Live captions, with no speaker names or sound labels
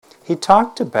he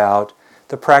talked about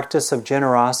the practice of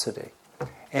generosity.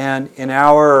 And in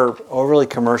our overly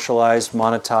commercialized,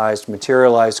 monetized,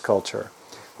 materialized culture,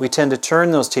 we tend to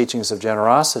turn those teachings of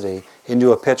generosity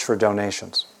into a pitch for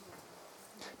donations.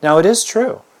 Now, it is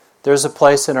true. There's a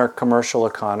place in our commercial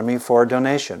economy for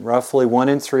donation. Roughly 1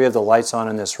 in 3 of the lights on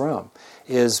in this room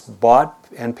is bought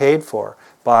and paid for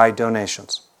by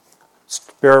donations.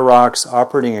 Spirit Rock's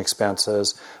operating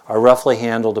expenses are roughly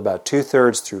handled about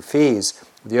 2/3 through fees.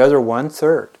 The other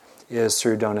 1/3 is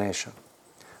through donation.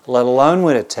 Let alone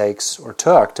what it takes or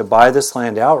took to buy this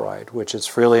land outright, which is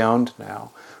freely owned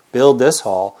now, build this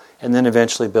hall, and then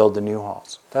eventually build the new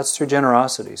halls. That's through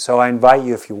generosity. So I invite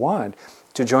you, if you want,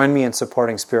 to join me in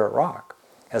supporting Spirit Rock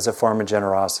as a form of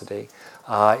generosity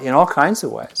in all kinds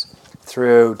of ways.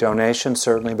 Through donation,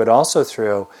 certainly, but also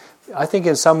through, I think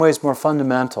in some ways more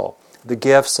fundamental, the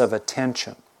gifts of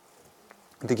attention,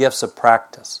 the gifts of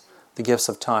practice, the gifts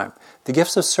of time, the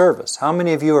gifts of service. How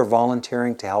many of you are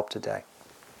volunteering to help today?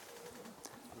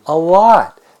 A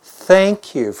lot.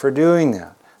 Thank you for doing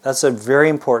that. That's a very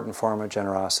important form of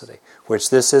generosity, which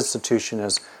this institution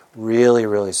is really,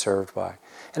 really served by.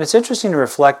 And it's interesting to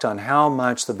reflect on how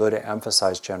much the Buddha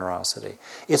emphasized generosity.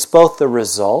 It's both the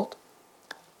result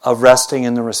of resting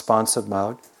in the responsive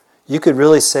mode. You could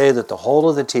really say that the whole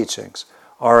of the teachings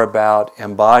are about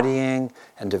embodying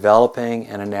and developing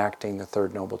and enacting the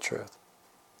Third Noble Truth.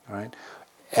 Right?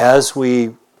 As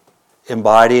we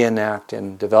embody, enact,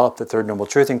 and develop the Third Noble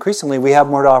Truth, increasingly we have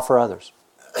more to offer others.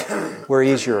 We're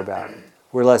easier about it.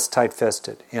 We're less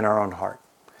tight-fisted in our own heart.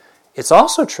 It's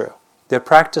also true that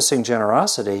practicing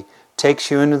generosity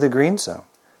takes you into the green zone.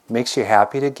 Makes you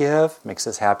happy to give, makes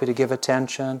us happy to give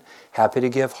attention, happy to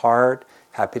give heart,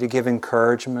 happy to give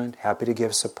encouragement, happy to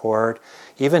give support,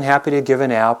 even happy to give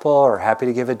an apple or happy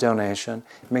to give a donation.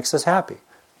 It makes us happy.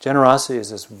 Generosity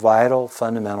is this vital,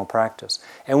 fundamental practice.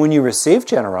 And when you receive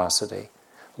generosity,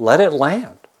 let it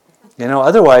land.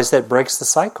 Otherwise that breaks the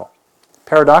cycle.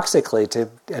 Paradoxically, to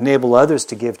enable others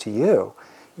to give to you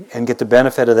and get the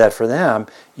benefit of that for them,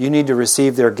 you need to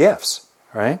receive their gifts,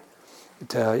 right?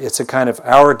 It's a kind of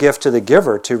our gift to the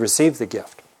giver to receive the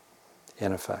gift,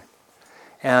 in effect.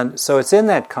 And so it's in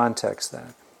that context,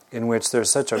 then, in which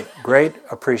there's such a great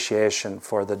appreciation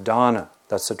for the dana.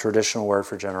 That's the traditional word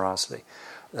for generosity.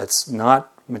 That's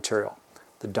not material.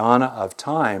 The dana of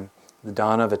time, the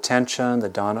dana of attention, the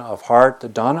dana of heart, the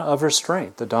dana of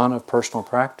restraint, the dana of personal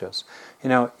practice.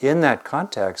 In that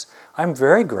context, I'm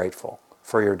very grateful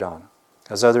for your dana,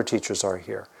 as other teachers are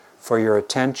here, for your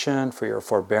attention, for your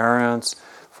forbearance,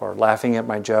 for laughing at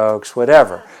my jokes,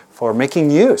 whatever, for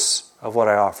making use of what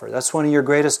I offer. That's one of your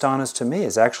greatest danas to me,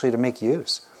 is actually to make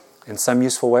use in some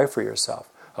useful way for yourself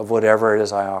of whatever it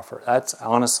is I offer. That's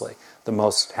honestly the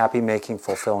most happy-making,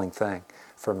 fulfilling thing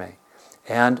for me.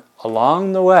 And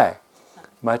along the way,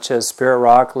 much as Spirit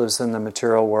Rock lives in the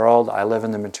material world, I live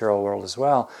in the material world as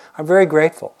well, I'm very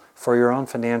grateful for your own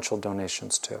financial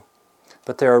donations too.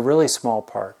 But they're a really small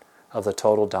part of the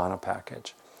total dana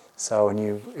package. So when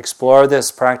you explore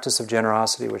this practice of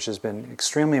generosity, which has been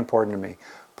extremely important to me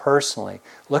personally,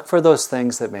 look for those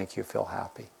things that make you feel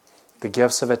happy. The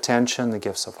gifts of attention, the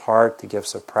gifts of heart, the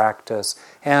gifts of practice,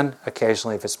 and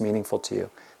occasionally, if it's meaningful to you,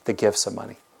 the gifts of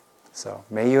money. So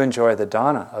may you enjoy the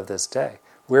dana of this day.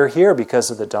 We're here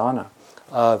because of the dana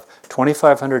of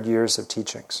 2,500 years of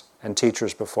teachings and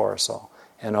teachers before us all,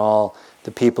 and all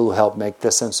the people who helped make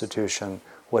this institution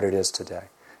what it is today.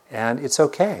 And it's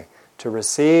okay to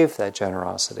receive that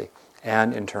generosity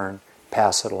and, in turn,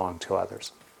 pass it along to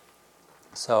others.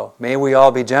 So may we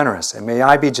all be generous, and may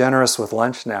I be generous with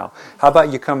lunch now. How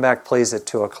about you come back, please, at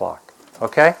 2 o'clock?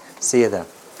 Okay? See you then.